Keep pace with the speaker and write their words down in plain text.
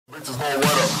What's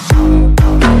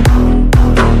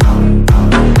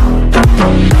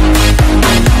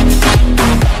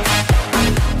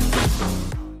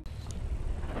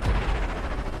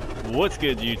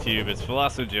good, YouTube? It's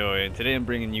Joy, and today I'm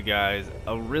bringing you guys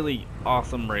a really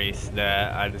awesome race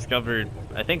that I discovered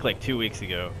I think like 2 weeks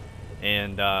ago.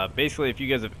 And basically, if you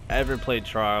guys have ever played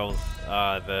Trials,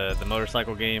 the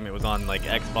motorcycle game, it was on like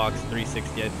Xbox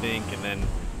 360 I think, and then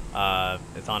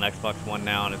it's on Xbox One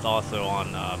now, and it's also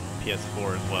on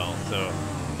PS4 as well. So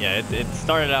yeah, it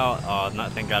started out,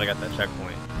 thank God I got that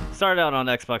checkpoint. Started out on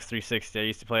Xbox 360. I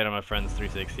used to play it on my friend's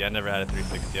 360. I never had a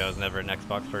 360. I was never an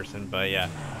Xbox person, but yeah.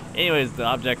 Anyways, the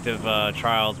object of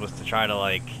Trials was to try to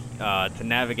like to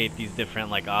navigate these different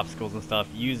like obstacles and stuff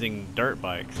using dirt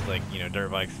bikes, like, you know,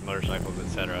 dirt bikes, motorcycles,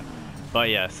 etc. But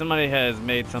yeah, somebody has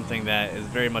made something that is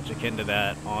very much akin to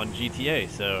that on GTA.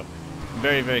 So I'm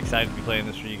very, very excited to be playing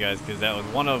this for you guys, because that was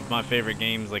one of my favorite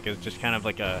games. Like, it's just kind of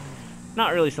like a,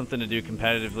 not really something to do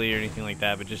competitively or anything like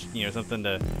that, but just, you know, something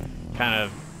to kind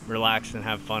of relax and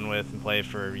have fun with and play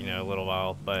for, you know, a little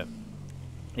while. But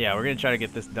yeah, we're gonna try to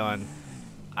get this done.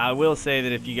 I will say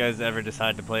that if you guys ever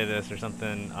decide to play this or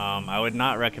something, I would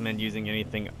not recommend using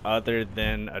anything other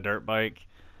than a dirt bike.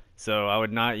 So I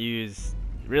would not use,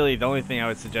 really the only thing I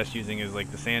would suggest using is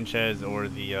like the Sanchez or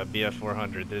the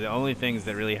BF400. They're the only things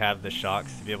that really have the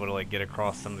shocks to be able to like get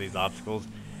across some of these obstacles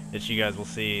that you guys will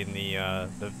see in the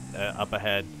up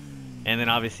ahead. And then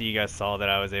obviously you guys saw that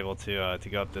I was able to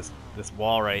go up this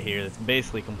wall right here that's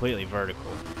basically completely vertical.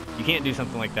 You can't do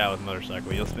something like that with a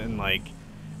motorcycle. You'll spend like,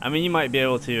 I mean, you might be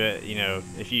able to, you know,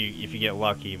 if you get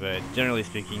lucky, but generally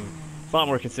speaking, it's a lot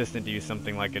more consistent to use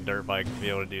something like a dirt bike to be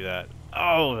able to do that.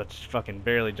 Oh, that's fucking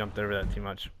barely jumped over that too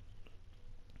much.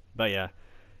 But yeah,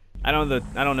 I don't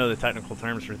know the technical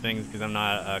terms for things because I'm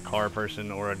not a car person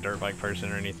or a dirt bike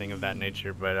person or anything of that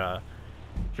nature. But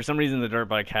for some reason, the dirt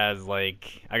bike has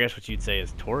like, I guess what you'd say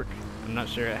is torque. I'm not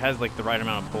sure. It has like the right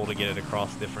amount of pull to get it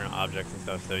across different objects and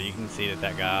stuff. So you can see that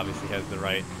that guy obviously has the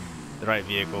right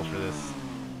vehicle for this.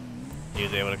 He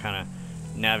was able to kind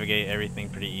of navigate everything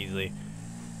pretty easily.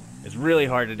 It's really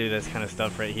hard to do this kind of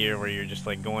stuff right here where you're just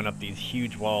like going up these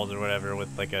huge walls or whatever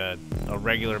with like a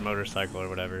regular motorcycle or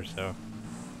whatever. So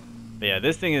but yeah,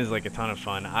 this thing is like a ton of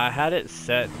fun. I had it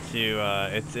set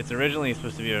to it's originally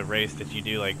supposed to be a race that you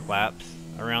do like laps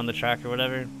around the track or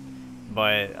whatever,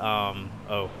 but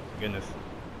oh goodness,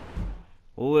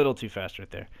 a little too fast right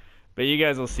there. But you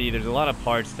guys will see there's a lot of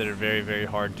parts that are very, very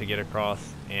hard to get across,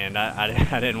 and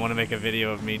I didn't want to make a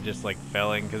video of me just like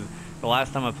failing, because the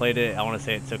last time I played it, I want to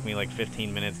say it took me like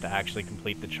 15 minutes to actually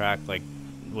complete the track, like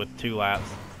with 2 laps.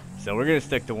 So we're gonna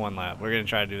stick to 1 lap. We're gonna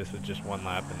try to do this with just 1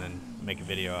 lap and then make a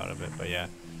video out of it. But yeah,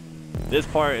 this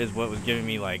part is what was giving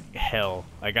me like hell.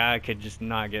 Like, I could just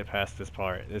not get past this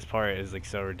part. This part is like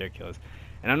so ridiculous,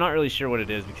 and I'm not really sure what it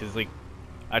is, because like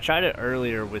I tried it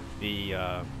earlier with the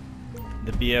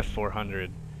BF400,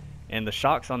 and the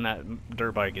shocks on that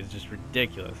dirt bike is just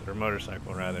ridiculous, or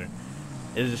motorcycle rather.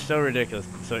 It is just so ridiculous.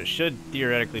 So it should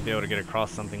theoretically be able to get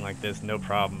across something like this no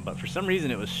problem, but for some reason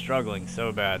it was struggling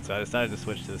so bad, so I decided to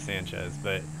switch to the Sanchez.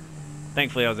 But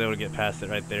thankfully I was able to get past it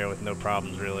right there with no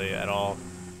problems really at all.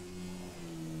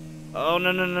 Oh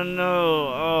no no no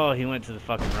no! Oh, he went to the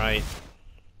fucking right.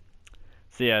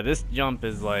 So yeah, this jump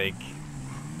is like,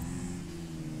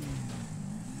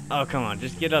 oh, come on,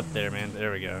 just get up there, man.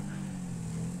 There we go.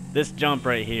 This jump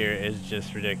right here is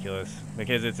just ridiculous,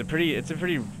 because it's a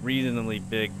pretty reasonably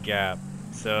big gap.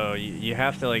 So you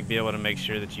have to like be able to make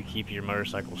sure that you keep your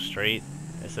motorcycle straight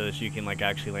so that you can like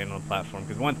actually land on the platform.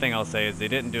 Because one thing I'll say is they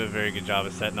didn't do a very good job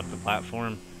of setting up the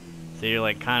platform. So you're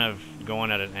like kind of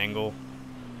going at an angle.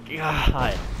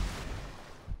 God.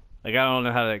 Like, I don't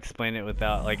know how to explain it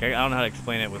without, like, I don't know how to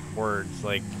explain it with words.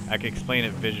 Like, I could explain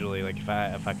it visually, like, if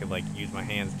I could, like, use my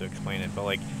hands to explain it. But,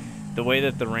 like, the way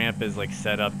that the ramp is, like,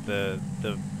 set up, the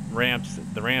ramp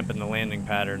and the landing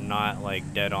pad are not,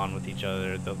 like, dead on with each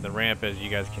other. The ramp, as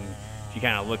you guys can, if you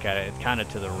kind of look at it, it's kind of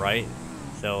to the right.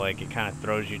 So, like, it kind of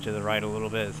throws you to the right a little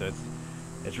bit. So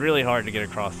it's really hard to get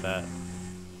across that.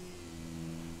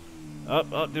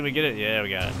 Oh, did we get it? Yeah, we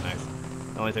got it. Nice.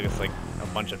 It only took us, like, a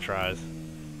bunch of tries.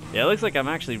 Yeah, it looks like I'm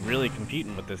actually really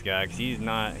competing with this guy, because he's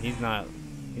not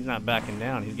backing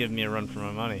down. He's giving me a run for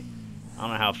my money. I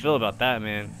don't know how I feel about that,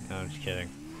 man. No, I'm just kidding.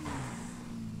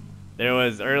 There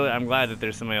was I'm glad that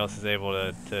there's somebody else who's able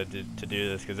to do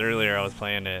this, because earlier I was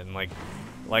playing it, and like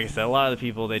I said, a lot of the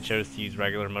people, they chose to use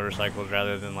regular motorcycles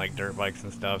rather than like dirt bikes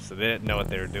and stuff, so they didn't know what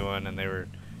they were doing, and they were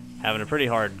having a pretty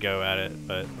hard go at it.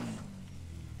 But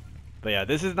yeah,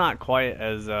 this is not quite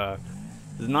as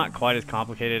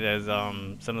complicated as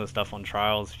some of the stuff on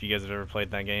Trials. If you guys have ever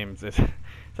played that game,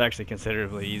 It's actually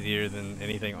considerably easier than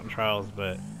anything on trials,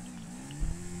 but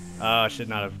I should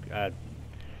not have. I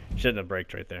shouldn't have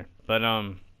braked right there. But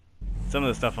some of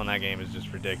the stuff on that game is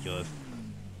just ridiculous.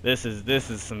 This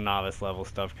is some novice level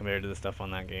stuff compared to the stuff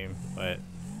on that game, but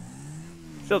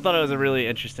still thought it was a really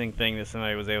interesting thing that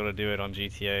somebody was able to do it on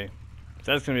GTA.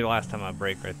 So that's gonna be the last time I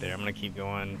brake right there. I'm gonna keep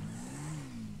going.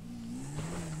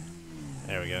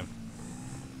 There we go.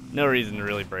 No reason to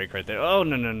really brake right there. Oh,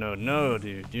 no, no, no, no,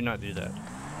 dude. Do not do that.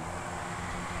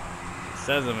 It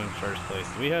says I'm in first place.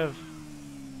 Do we have...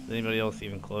 Is anybody else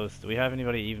even close? Do we have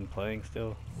anybody even playing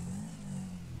still?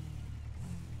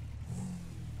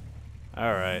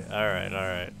 Alright, alright,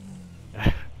 alright.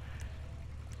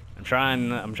 I'm trying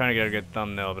to get a good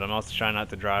thumbnail, but I'm also trying not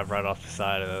to drive right off the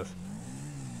side of this.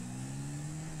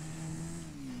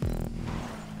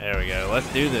 There we go.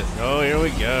 Let's do this. Oh, here we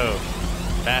go.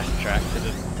 Fast track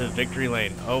to victory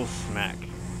lane. Oh, smack.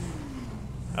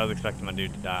 I was expecting my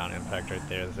dude to die on impact right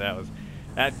there.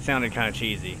 That sounded kind of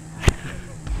cheesy.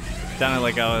 Sounded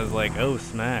like I was like, oh,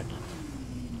 smack.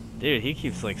 Dude, he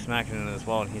keeps like smacking into this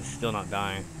wall and he's still not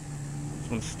dying.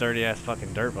 This one's sturdy ass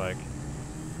fucking dirt bike.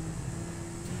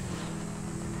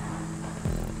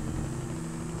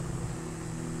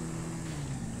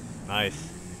 Nice.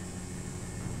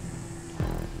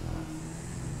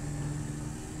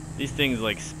 These things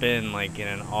like spin like in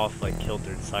an off like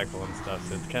kiltered cycle and stuff,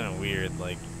 so it's kind of weird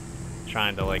like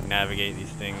trying to like navigate these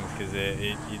things because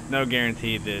it's no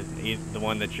guarantee that the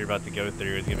one that you're about to go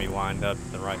through is gonna be lined up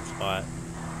at the right spot.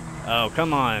 Oh,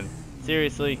 come on,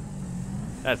 seriously?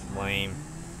 That's lame.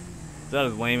 Is that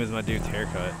as lame as my dude's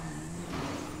haircut?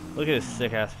 Look at his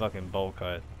sick ass fucking bowl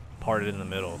cut, parted in the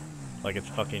middle, like it's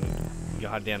fucking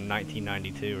goddamn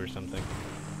 1992 or something.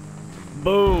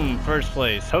 Boom! First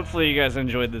place. Hopefully you guys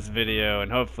enjoyed this video,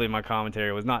 and hopefully my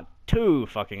commentary was not too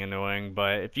fucking annoying,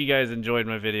 but if you guys enjoyed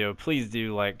my video, please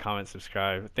do like, comment,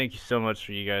 subscribe. Thank you so much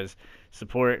for you guys'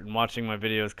 support and watching my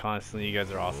videos constantly. You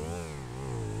guys are awesome.